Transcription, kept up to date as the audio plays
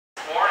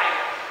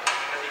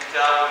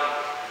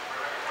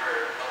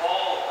the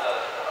whole, the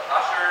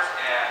ushers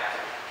and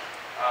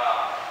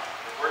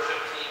the worship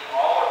team,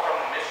 all are from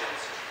the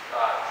missions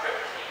trip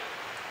team.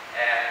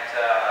 And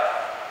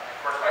of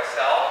course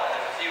myself, and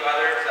there's a few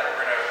others that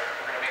we're gonna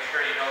make sure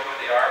you know who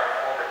they are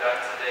before we're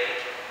done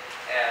today.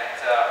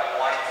 And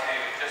we want to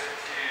just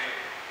to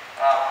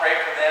pray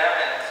for them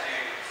and to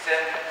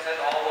send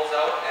all those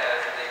out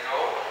as they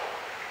go.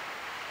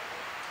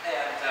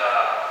 And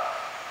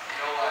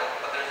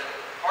but there's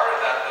part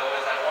of that though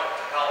is I want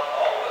to help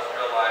all of us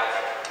realize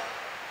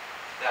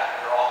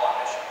that we're all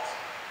on missions.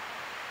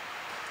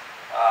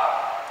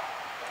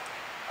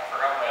 I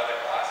forgot my other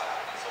glasses,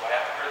 and so I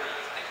have to wear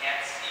these. I can't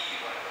see you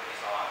when I put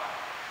these on.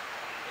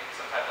 Maybe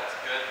sometimes that's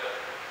good, but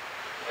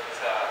when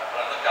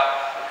I look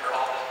up, you're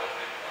all just with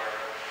me, Lord.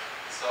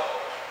 So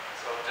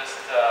just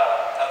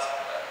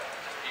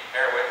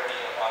bear with me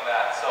on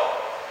that.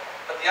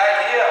 But the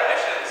idea of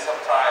missions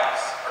sometimes,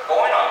 or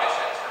going on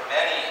missions for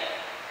many,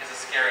 is a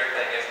scary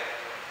thing, isn't it?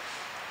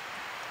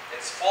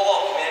 It's full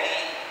of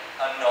many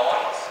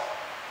unknowns.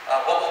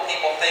 What will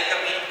people think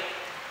of me?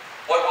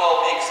 What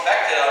will be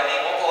expected of me?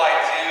 What will I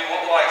do?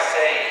 What will I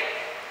say?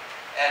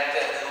 And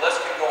the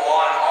list can go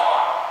on and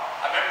on.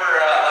 I remember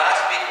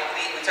last week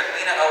we took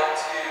Lena out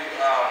to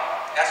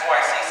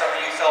SYC Summer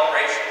Youth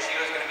Celebration. She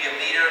was going to be a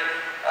leader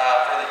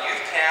for the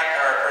youth camp,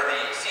 or for the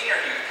senior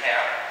youth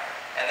camp.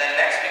 And then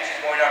next week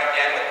she's going out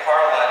again with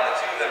Carla, and the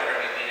two of them are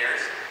going to be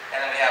leaders.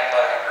 And then we have a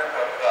group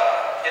of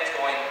kids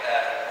going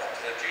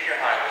to the junior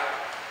high week.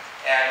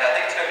 And I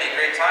think it's going to be a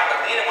great time.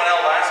 But Lena went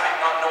out last week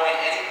not knowing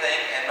anything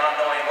and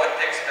not knowing what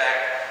to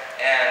expect.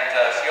 And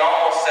she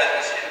almost said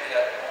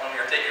that when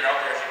we were taking her out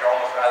there, she'd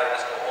almost rather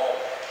just go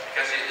home.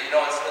 Because,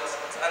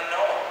 it's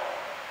unknown.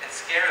 It's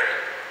scary.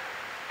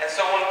 And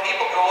so when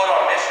people go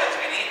out on missions,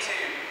 we need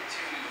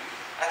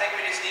I think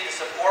we just need to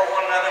support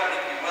one another. We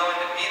need to be willing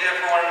to be there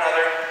for one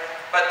another.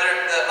 But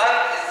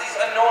it's these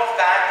unknown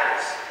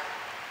factors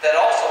that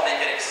also make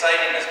it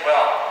exciting as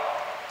well.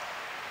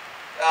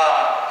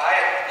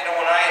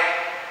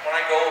 When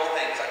I go with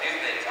things, I do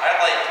things.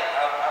 I'm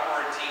a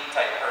routine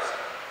type person.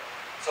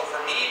 So for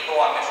me to go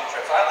on mission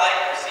trips, I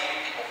like receiving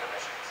people for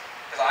missions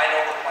because I know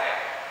the plan.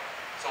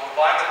 So if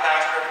I'm the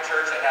pastor of a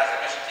church that has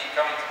a mission team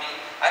coming to me,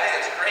 I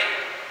think it's great.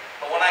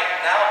 But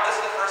this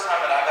is the first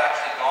time that I've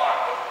actually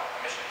gone with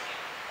a mission team.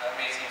 That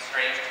may seem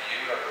strange to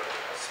you or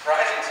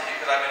surprising to you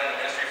because I've been in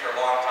the ministry for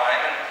a long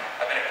time and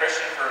I've been a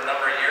Christian for a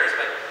number of years,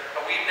 but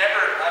I've been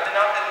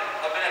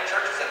in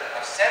churches that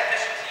have sent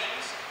mission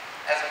teams.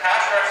 As a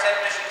pastor, I've sent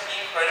mission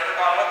teams, but I've never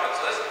gone with them.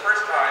 So this is the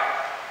first time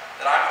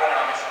that I'm going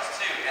on missions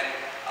too. And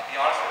I'll be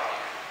honest with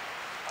you,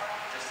 I'm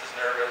just as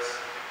nervous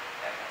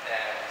and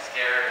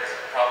scared as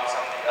probably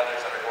some of the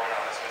others that are going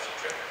on this mission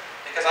trip.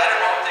 Because I don't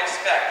know what to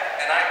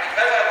expect. And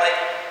because I like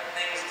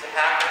things to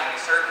happen in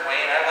a certain way,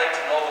 and I like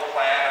to know the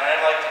plan, and I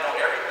like to know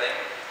everything,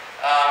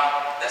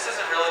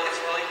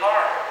 it's really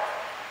hard.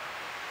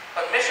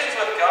 But missions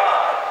with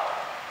God,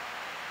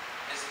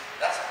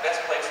 that's the best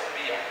place to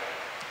be, I think.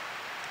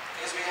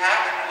 Because we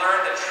have to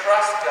learn to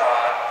trust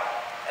God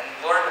and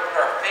learn to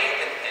put our faith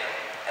in Him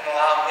and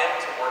allow Him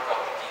to work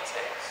out the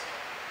details.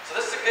 So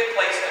this is a good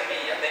place to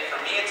be. I think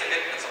for me it's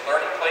a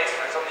learning place.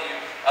 For some of you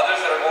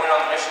others that are going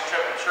on the mission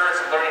trip, I'm sure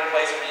it's a learning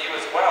place for you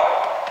as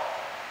well.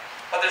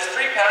 But there's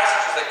three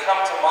passages that come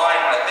to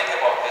mind when I think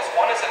about this.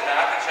 One is in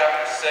Matthew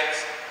chapter 6,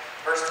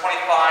 verse 25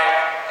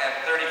 and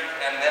 30,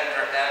 and then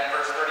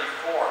verse 34.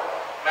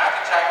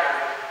 Matthew chapter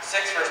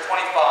 6, verse 25,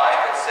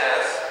 it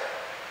says,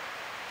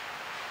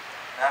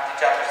 Matthew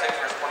chapter 6,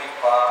 verse 25,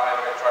 I'm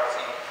going to try to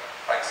see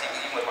if I can see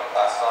even with my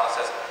glasses on. It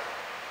says,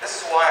 "This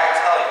is why I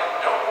tell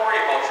you, don't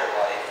worry about your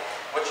life,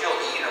 what you'll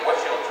eat or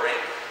what you'll drink,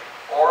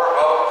 or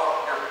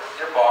about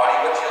your body,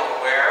 what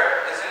you'll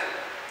wear. Isn't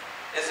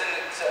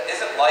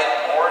life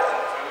more than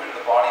food and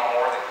the body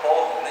more than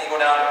clothing?" And then you go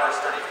down to verse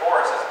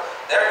 34, it says,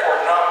 "Therefore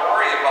do not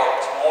worry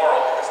about tomorrow,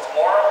 because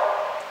tomorrow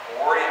will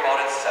worry about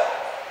itself.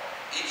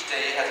 Each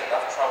day has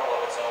enough trouble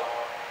of its own."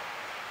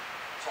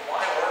 So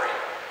why worry?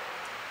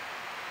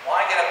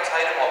 Why get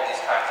uptight about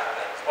these kinds of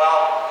things?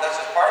 Well, that's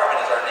just part of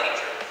it, is our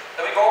nature.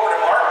 Then we go over to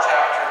Mark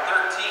chapter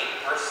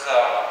 13, verse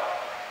 11.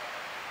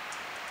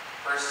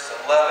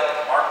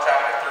 Mark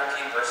chapter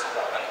 13, verse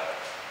 11.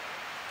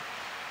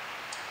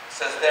 It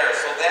says there,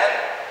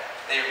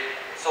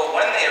 So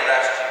when they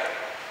arrest you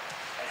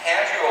and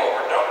hand you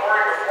over, don't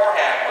worry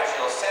beforehand what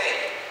you'll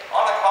say.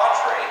 On the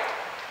contrary,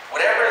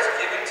 whatever is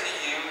given to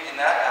you in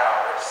that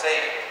hour, say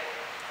it.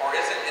 For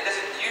it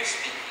isn't you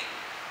speaking,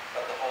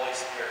 but the Holy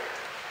Spirit.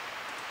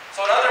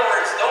 So in other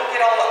words, don't get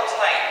all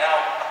uptight.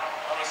 Now,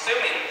 I'm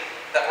assuming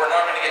that we're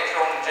not going to get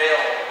thrown in jail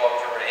when we go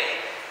up to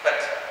Ray,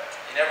 but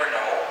you never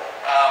know.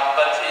 I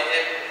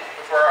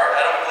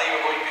don't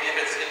believe if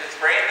it's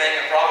for anything,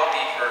 it'll probably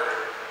be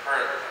for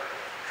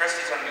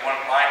Christy's going to be one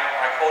of my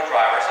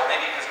co-drivers, so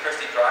maybe because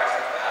Christy drives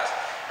too fast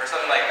or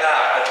something like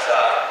that.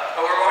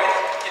 But we're going to,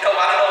 I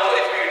don't know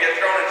if we would get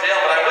thrown in jail,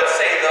 but I would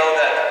say though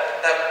that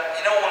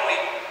when we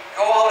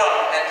go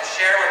out and to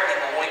share with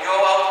people, when we go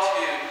out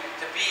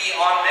to be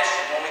on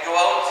mission, when we go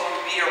out to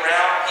be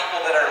around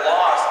people that are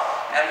lost,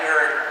 and we're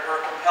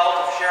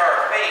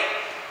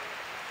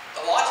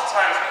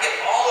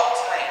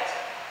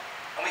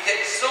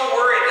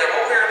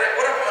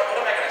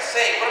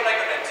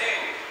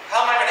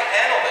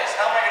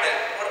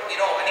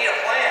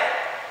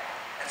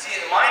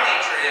my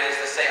nature is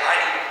to say, I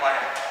need a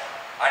plan.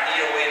 I need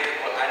a way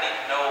I need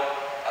to know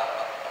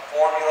a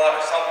formula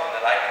or something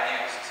that I can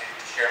use to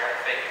share my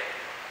faith.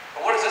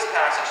 But what does this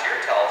passage here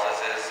tells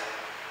us is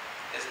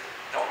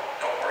don't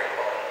worry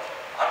about it.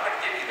 I'm going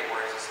to give you the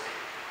words to speak.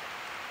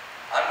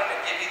 I'm going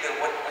to give you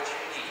what you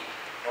need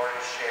in order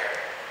to share.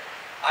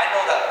 I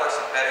know that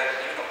person better than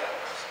you know that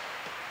person.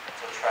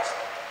 So trust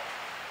me.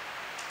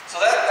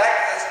 So that's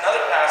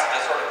another passage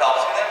that sort of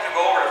helps me. Then if we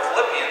go over to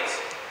Philippians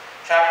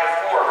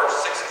chapter 4, verse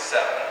 6 and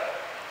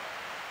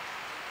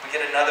 7, we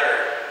get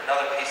another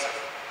piece of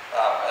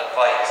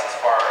advice as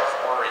far as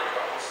worry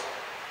goes.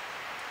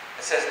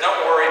 It says,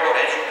 don't worry about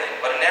anything,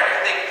 but in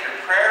everything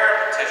through prayer and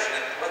petition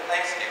and with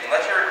thanksgiving,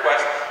 let your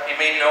requests be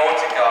made known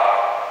to God.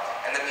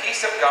 And the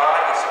peace of God,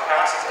 which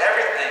surpasses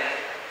everything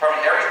from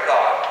every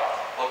thought,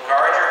 will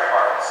guard your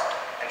hearts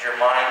and your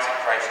minds in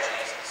Christ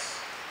Jesus.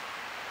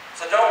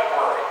 So don't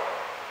worry.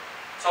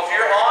 So if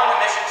you're on the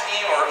mission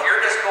team, or if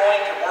you're just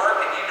going to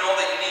work and you know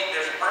that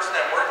there's a person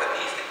at work that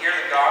needs to hear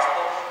the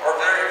gospel, or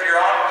if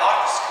you're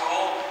off to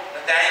school,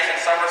 Nathaniel's in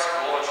summer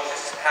school and she's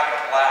just having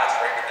a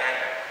blast, right,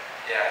 Nathaniel?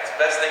 Yeah, it's the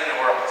best thing in the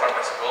world, summer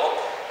school.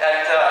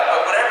 And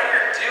but whatever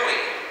you're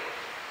doing,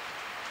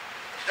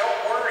 don't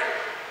worry.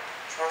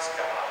 Trust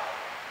God.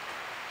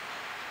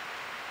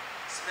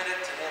 Submit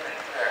it to Him in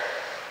prayer.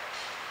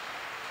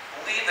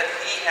 Believe that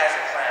He has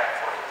a plan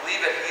for you.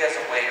 Believe that He has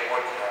a way to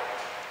work it out.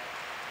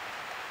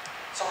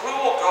 So who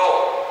will go?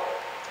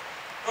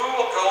 Who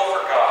will go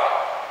for God?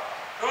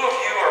 Who of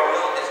you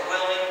is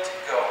willing to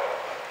go?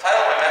 The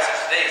title of my message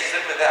today is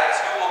simply that.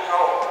 Who will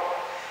go?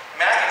 In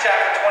Matthew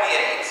chapter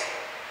 28,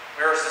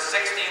 verses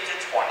 16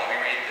 through 20, we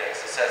read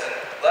this. It says, and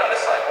 11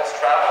 disciples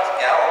traveled to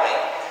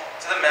Galilee,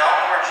 to the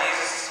mountain where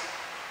Jesus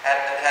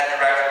had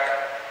directed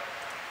them.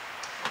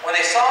 When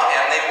they saw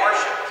Him, they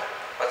worshipped,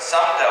 but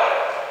some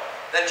doubted.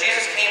 Then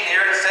Jesus came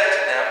near and said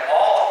to them,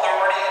 all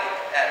authority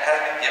has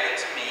been given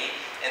to me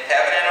in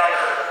heaven and on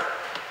earth.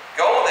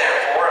 Go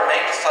therefore and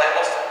make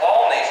disciples to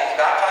all nations,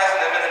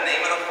 baptizing them in the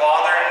name of the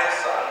Father and the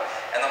Son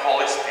and the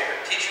Holy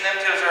Spirit, teaching them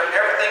to observe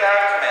everything I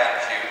have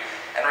commanded you.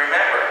 And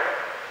remember,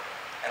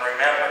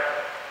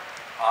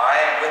 I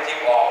am with you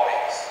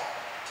always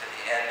to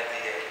the end of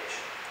the age.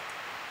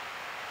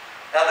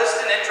 Now this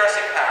is an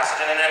interesting passage,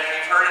 and if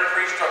you've heard it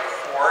preached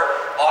before,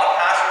 a lot of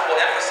pastors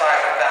will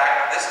emphasize the fact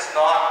that this is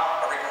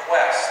not a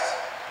request.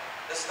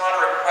 This is not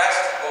a request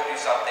to go do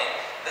something.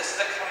 This is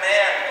a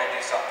command to go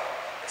do something.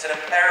 It's an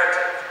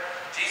imperative.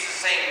 Jesus is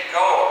saying,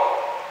 go.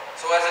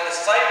 So as a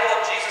disciple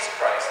of Jesus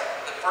Christ,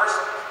 the first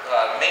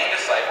main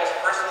disciples,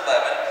 the first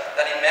 11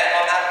 that He met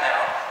on that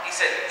mount, He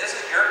said, this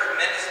is your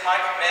command, this is my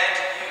command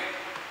to you.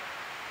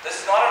 This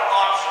is not an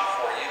option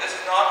for you. This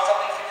is not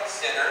something to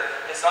consider.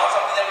 It's not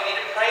something that we need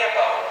to pray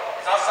about.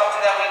 It's not something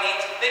that we need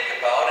to think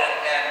about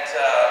and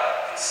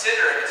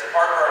consider as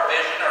part of our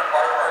vision or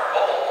part of our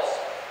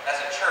goals as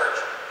a church.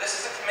 This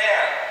is a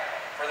command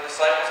for the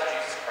disciples of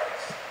Jesus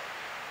Christ,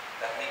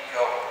 that we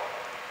go.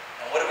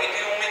 And what do we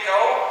do when we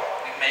go?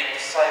 We make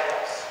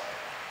disciples.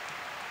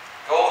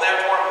 Go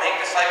therefore and make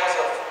disciples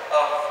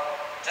of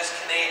just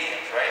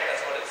Canadians, right?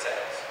 That's what it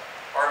says.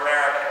 Or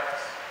Americans.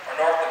 Or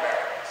North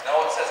Americans.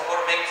 No, it says go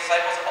to make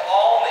disciples of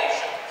all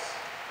nations.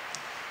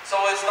 So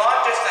it's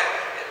not just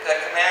a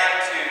command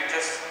to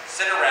just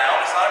sit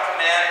around. It's not a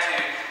command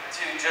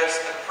to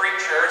just the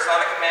preacher. It's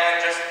not a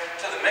command just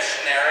to the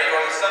missionary or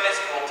the Sunday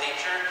school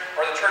teacher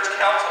or the church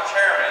council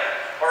chairman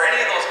or any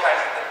of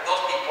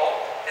those people.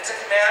 It's a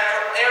command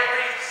for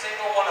every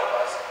single one of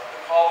us who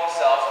call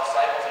themselves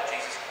disciples of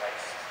Jesus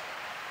Christ.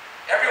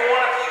 Every one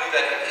of you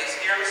that is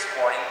here this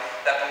morning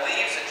that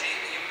believes that you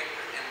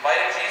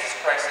invited Jesus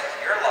Christ into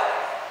your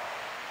life,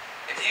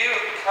 if you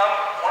become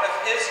one of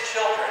His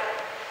children,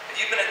 if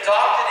you've been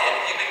adopted in,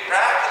 if you've been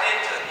grafted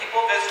into the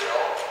people of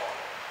Israel,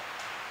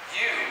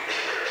 you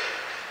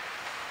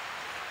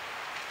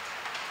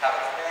have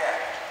a command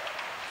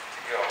to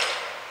go.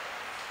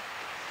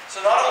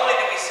 So not only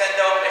do we send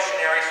out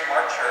missionaries from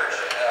our church,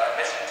 a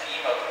mission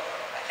team of,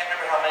 I can't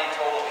remember how many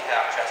total we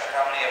have, Chester.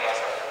 How many of us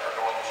are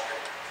going this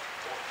year?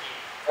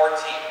 14.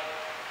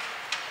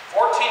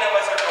 14 of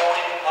us are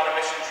going on a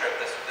mission trip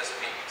this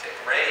week to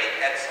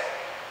Ray, Edsel,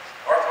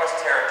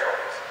 Northwest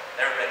Territories.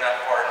 Never been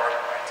that far north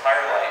in my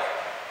entire life.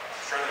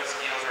 I'm sure the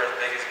mosquitoes are as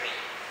big as me.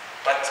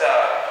 But,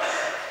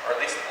 or at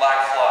least the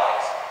black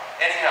flies.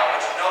 Anyhow,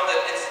 but you know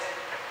that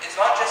it's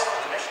not just for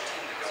the mission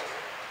team to go.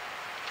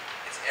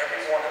 It's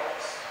every one of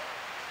us.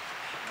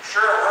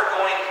 Sure, we're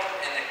going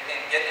and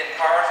getting in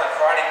cars on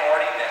Friday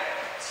morning at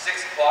 6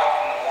 o'clock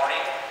in the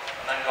morning,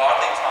 an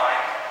ungodly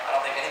time. I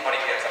don't think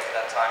anybody gets up at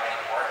that time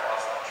anymore. Well,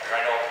 that's not true.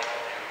 I know people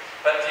do.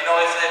 But you know,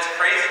 it's a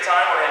crazy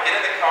time. We're going to get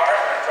in the car.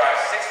 We're going to drive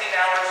 16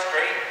 hours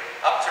straight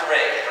up to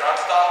Ray. We're not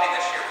stopping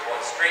this year. We're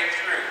going straight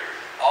through,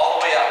 all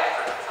the way up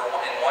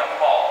in one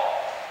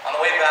haul. On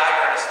the way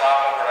back, we're going to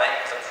stop overnight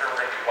because I'm sure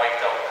we're going to be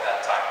wiped out at that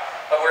time.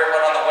 But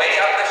on the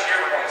way up this year,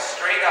 we're going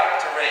straight up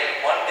to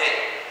Ray one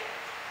day.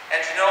 And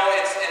you know,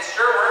 it's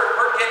sure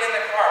we're getting in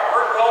the car.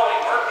 We're going.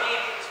 We're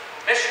being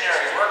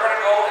missionaries. We're going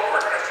to go and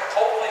we're going to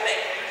hopefully make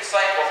new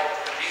disciples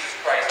of Jesus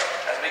Christ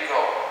as we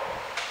go.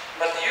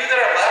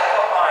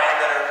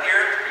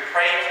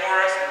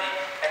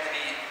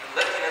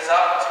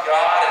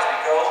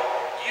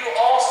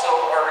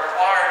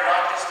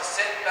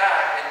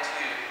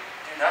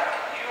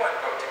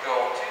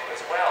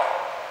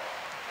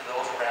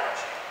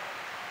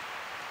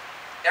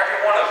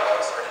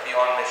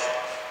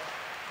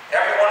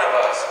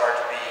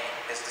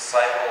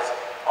 disciples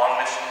on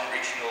mission,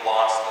 reaching the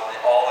lost,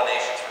 all the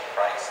nations for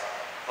Christ.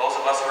 Those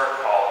of us who are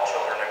called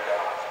children of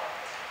God.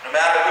 No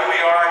matter who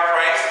we are in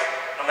Christ,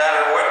 no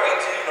matter what we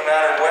do, no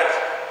matter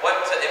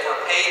if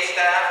we're paid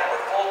staff or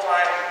we're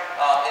full-time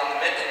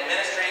in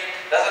ministry,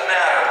 doesn't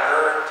matter.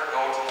 We're to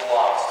go to the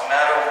lost. No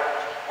matter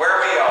where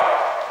we are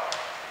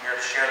to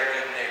share the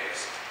good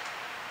news.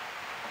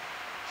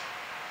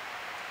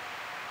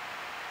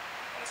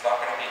 And it's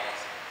not going to be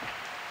easy.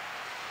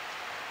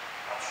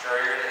 I'm sure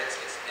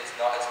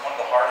it's one of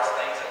the hardest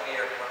things that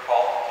we're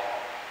called to do.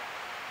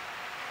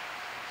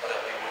 But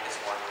it's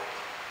worth it.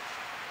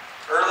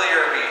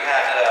 Earlier we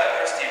had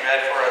Christy read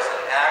for us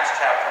in Acts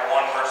chapter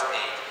 1 verse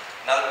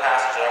 8. Another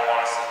passage that I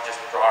want us to just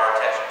draw our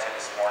attention to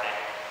this morning.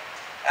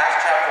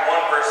 Acts chapter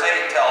 1 verse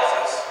 8 tells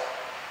us,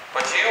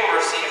 "But you will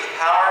receive the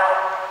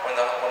power when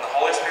the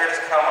Holy Spirit has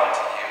come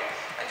unto you,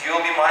 and you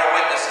will be my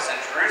witnesses in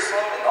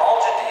Jerusalem and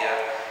all Judea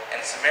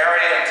and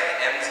Samaria and to the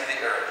ends of the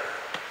earth."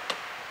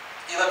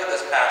 You look at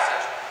this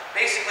passage.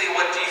 Basically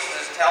what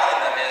Jesus is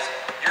telling them is,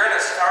 you're going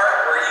to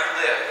start where you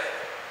live.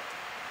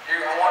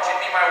 I want you to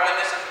be my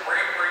witnesses where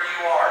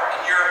you are,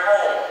 in your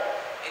home,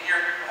 in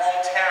your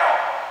hometown.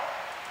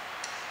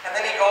 And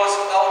then he goes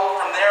out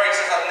from there, he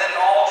says, and then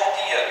all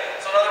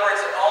Judea. So in other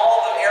words,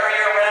 all the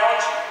area around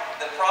you,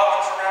 the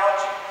province around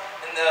you,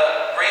 in the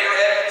greater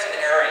Edmonton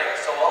area,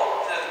 so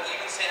out to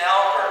even St.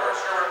 Albert or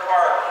Sherwood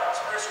Park,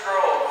 Spruce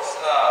Grove,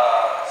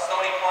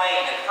 Stony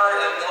Plain, and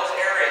further in those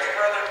areas,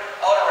 further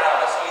out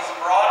around us. So he's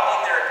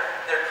broadening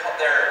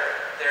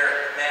their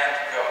command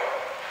to go.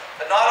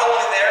 But not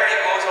only there, he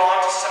goes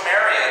on to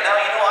Samaria. Now,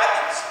 I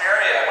think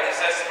Samaria, when he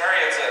says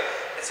Samaria,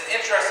 it's an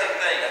interesting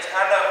thing. It's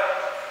kind of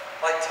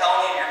like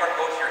telling you you're going to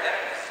go to your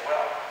enemies as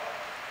well.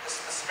 The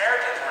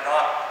Samaritans were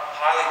not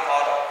highly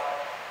thought of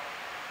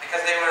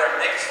because they were a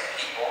mixed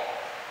people.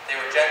 They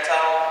were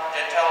Gentiles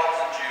and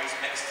Jews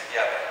mixed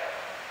together.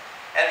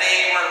 And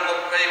they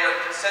were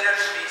considered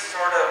to be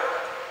sort of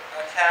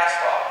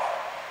cast off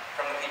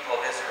from the people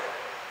of Israel.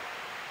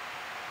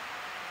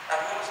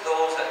 Now, who's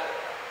those that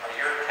are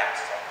your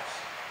cast-offs?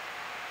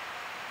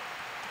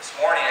 This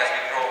morning, as we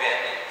drove in,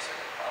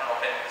 I don't know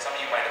if some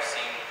of you might have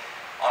seen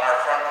on our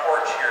front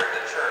porch here at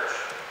the church,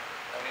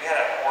 and we had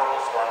a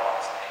horrible storm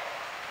last night.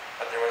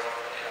 But there was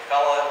a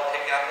fellow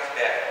picking up his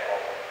bed,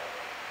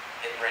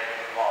 getting ready to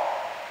move on.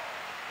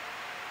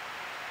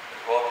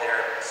 We go up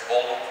there and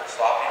scold him for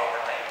stopping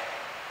overnight.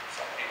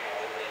 Some people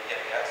would maybe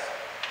guess.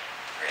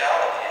 The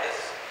reality is,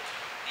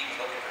 he was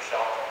looking for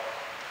shelter.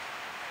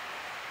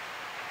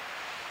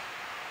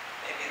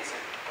 Maybe it's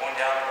going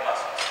down to the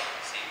Mustard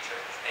Seed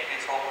Church. Maybe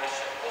it's Hope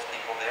Mission, those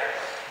people there.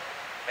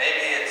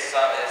 Maybe it's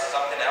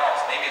something else.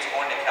 Maybe it's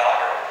going to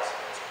Calgary,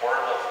 those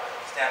horrible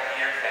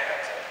Stampede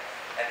fans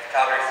and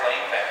Calgary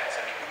Flame fans.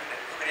 I mean,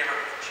 who could ever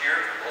cheer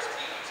for those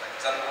teams? Like,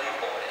 it's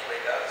unbelievable what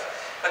anybody does.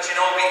 But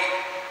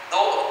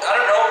I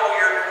don't know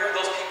who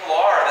those people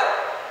are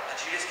that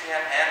you just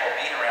can't handle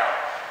being around.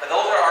 But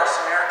those are our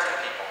Samaritan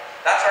people.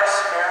 That's our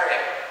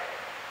Samaria.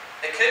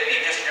 It could be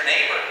just your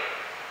neighbor.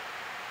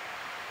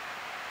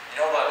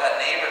 That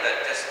neighbor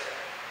that just,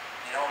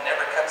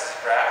 never cuts his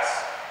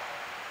grass.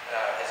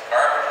 His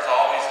garbage is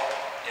always,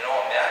 a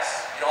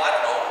mess. I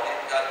don't know.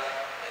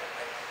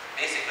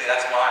 Basically,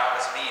 that's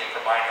me and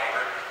for my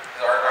neighbor.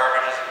 Because our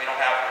garbage is, we don't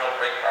have a real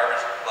great garbage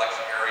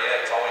collection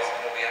area. It's always,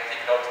 we have to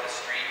take it out to the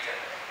street.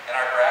 And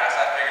our grass,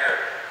 I figure,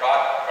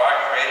 God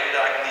created it.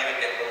 I can leave it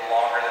get a little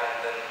longer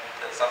than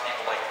some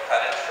people like to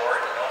cut it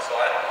short, so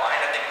I don't mind.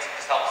 I think it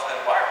just helps the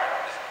environment.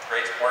 It just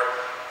creates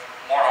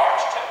more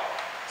oxygen.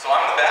 So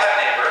I'm the bad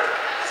neighbor.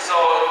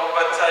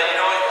 But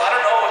I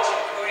don't know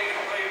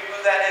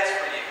who that is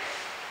for you.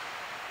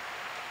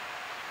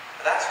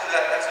 But that's who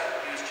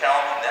he was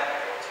challenging them to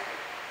go to.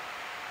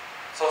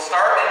 So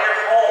start in your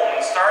home,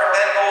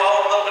 then go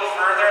out a little bit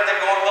further, and then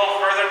go a little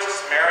further to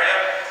Samaria,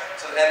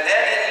 and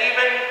then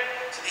even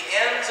to the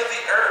ends of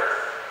the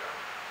earth.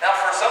 Now,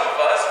 for some of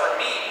us, for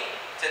me,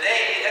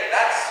 today,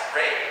 that's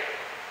great.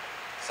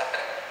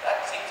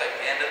 That seems like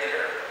the end of the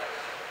earth.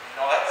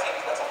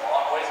 That's a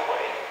long ways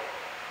away.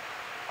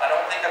 I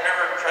don't think I've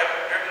ever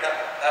driven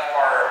that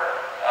far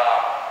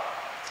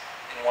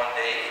in one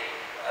day.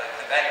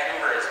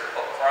 Vancouver is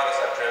the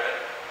farthest I've driven,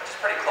 which is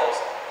pretty close.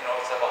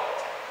 It's about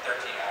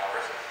 13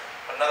 hours.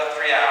 But another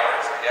 3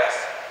 hours, I guess.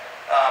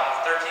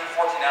 13,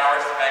 14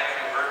 hours to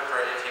Vancouver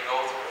if you go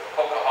through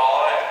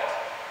Coquihalla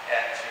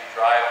and to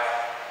drive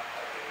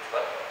a good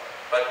clip.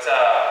 But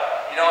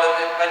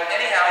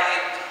anyhow,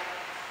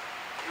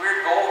 you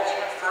go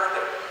even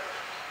further.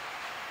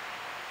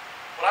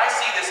 What I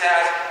see this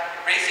as,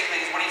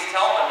 basically, is what he's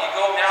telling them. You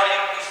go now,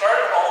 you start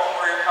at home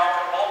where you're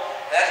comfortable,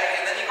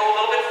 and then you go a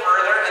little bit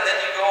further, and then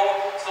you go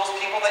to those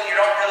people that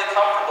you're not really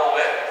comfortable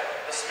with,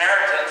 the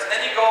Samaritans, and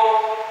then you go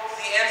to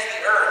the ends of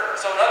the earth.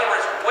 So in other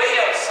words, way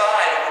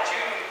outside of what you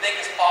think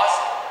is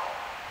possible.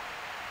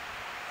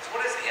 Because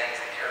what is the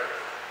ends of the earth?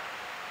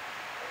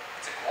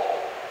 It's a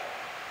globe.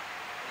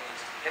 You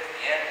get to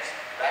the end,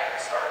 you're back at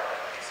the start,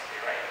 basically,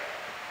 right?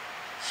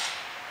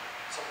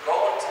 So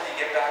go until you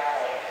get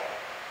back home again.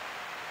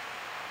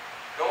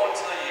 Go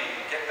until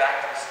you get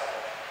back to the start.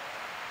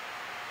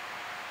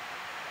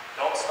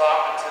 Don't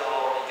stop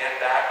until you get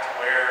back to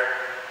where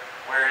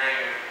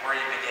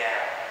you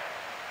began.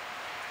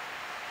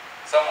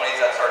 In some ways,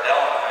 that's Ardell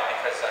and I,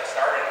 because I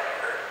started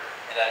here,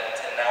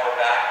 and now we're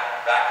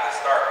back to the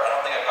start. But I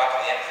don't think I've got to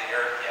the end of the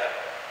earth yet.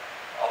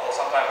 Although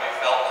sometimes we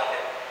felt like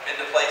it. Been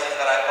to places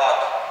that I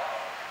thought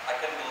I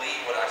couldn't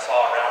believe what I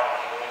saw around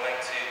me. When we went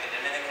to the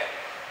Dominican,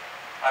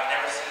 I've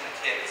never seen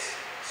kids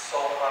so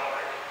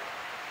hungry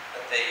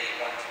that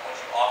once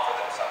you offer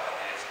them something,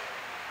 they just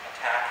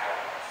attack you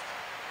almost.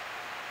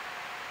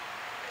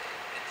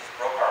 It just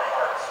broke our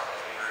hearts as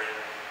we were in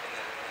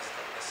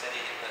the city.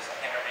 I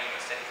can't remember even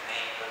the city's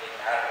name, but it didn't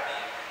matter to me.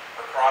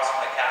 We're crossing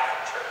the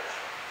Catholic Church.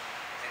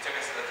 They took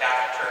us to the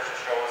Catholic Church to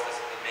show us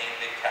the main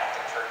big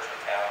Catholic church in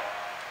town.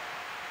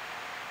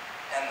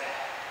 And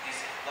these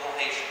little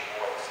Haitian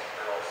boys and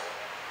girls,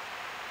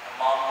 a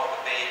mom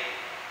with a baby,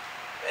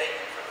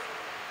 begging for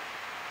food.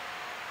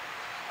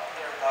 I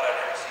never thought I'd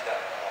ever see that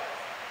in my life.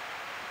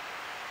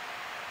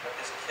 But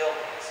this killed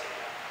me to see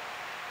that.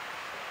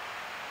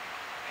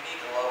 We need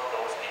to love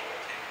those people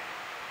too.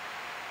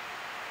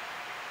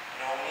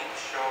 We need to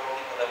show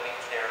people that we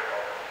care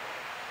about them.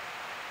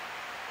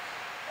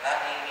 And that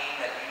may mean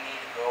that you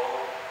need to go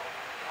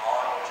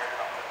beyond what you're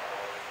comfortable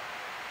with.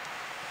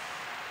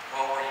 Go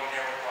where you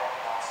never thought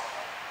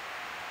possible.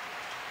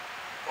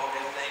 Go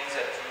do things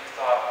that you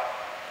thought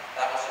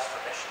that was just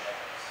for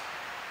missionaries.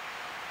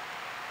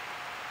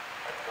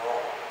 But go.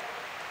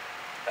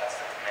 That's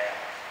the command.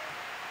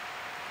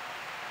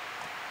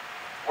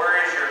 Where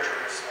is your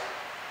Jerusalem?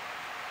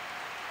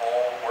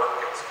 Home,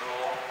 work, at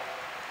school?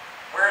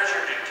 Where is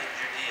your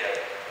Judea?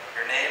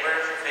 Your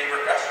neighbors, your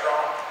favorite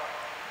restaurant?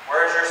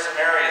 Where is your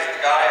Samaria? Is it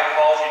the guy who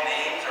calls you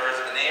names, or is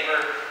it the neighbor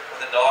with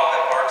the dog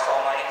that barks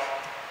all night?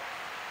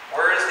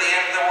 Where is the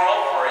end of the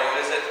world for you?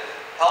 Is it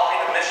helping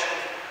a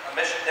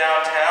mission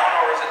downtown,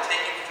 or is it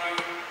taking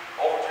food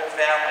over to a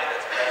family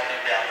that's brand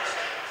new down the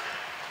street?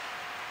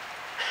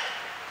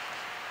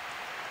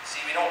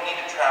 See, we don't need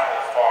to travel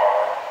far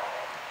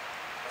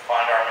to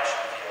find our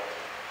mission field,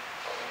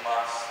 but we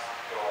must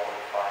go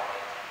and find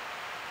it.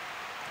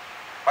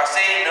 By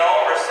saying no,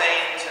 we're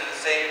saying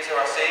to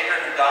our Savior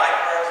who died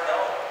for us,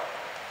 no.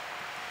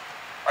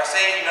 By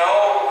saying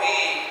no,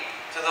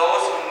 to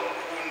those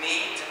who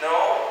need to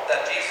know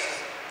that Jesus'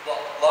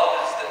 love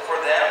is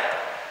for them,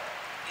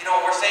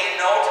 we're saying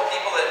no to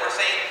people that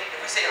if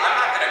we say, I'm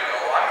not going to go,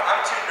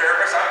 I'm too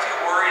nervous, I'm too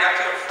worried, I'm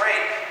too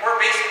afraid, we're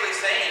basically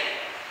saying,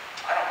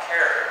 I don't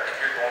care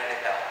if you're going to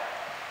hell.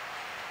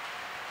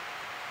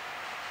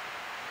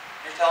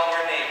 You're telling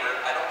your neighbor,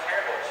 I don't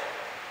care about you.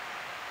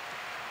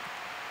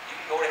 You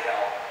can go to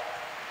hell.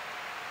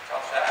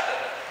 Sounds sad,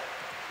 doesn't it?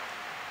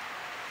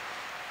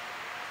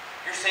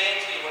 You're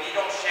saying to you, when you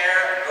don't share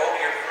and go to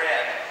your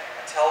friend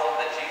and tell them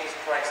that Jesus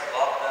Christ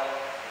loved them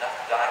enough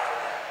to die for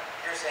them,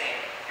 you're saying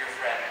to your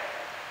friend,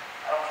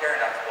 I don't care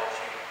enough about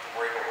you to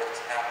worry about what's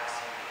happening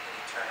to you in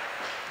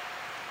eternity.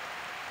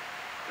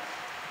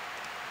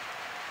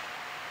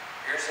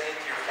 You're saying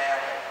to your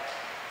family,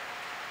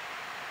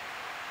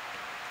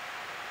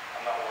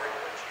 I'm not worried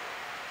about you.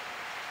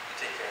 You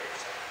take care of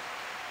yourself.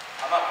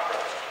 I'm not my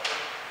brother's keeper.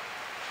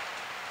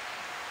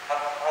 How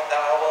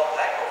well did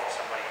that go for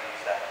somebody who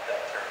used that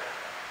term?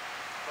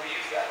 Who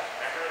used that?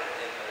 Remember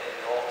in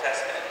the Old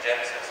Testament, in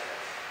Genesis,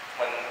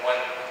 when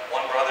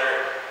one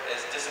brother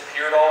is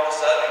disappeared all of a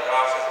sudden, and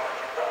God says, where's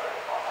your brother?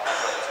 Oh, I'm my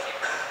brother's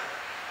keeper.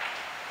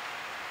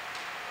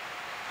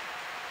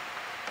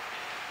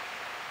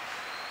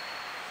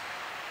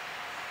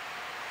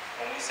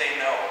 When we say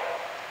no,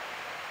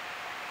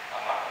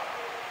 I'm not going to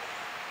go.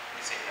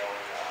 We say no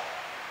to God.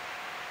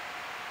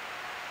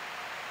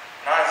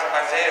 Now,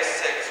 Isaiah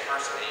 6,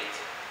 verse 8.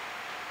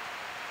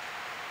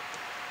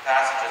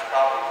 Passage is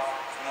probably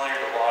familiar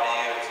to a lot of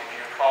you. If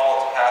you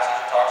recall, it's a passage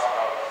that talks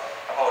about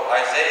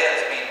Isaiah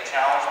as being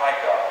challenged by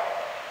God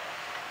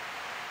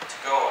to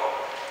go.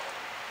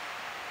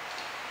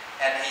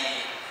 And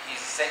he's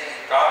saying,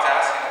 God's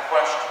asking a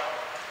question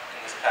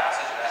in this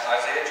passage. And that's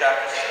Isaiah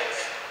chapter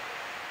 6,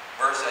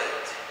 verse 8.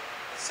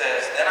 It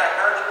says, Then I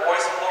heard the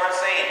voice of the Lord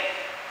saying,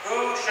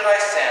 Who should I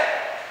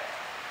send?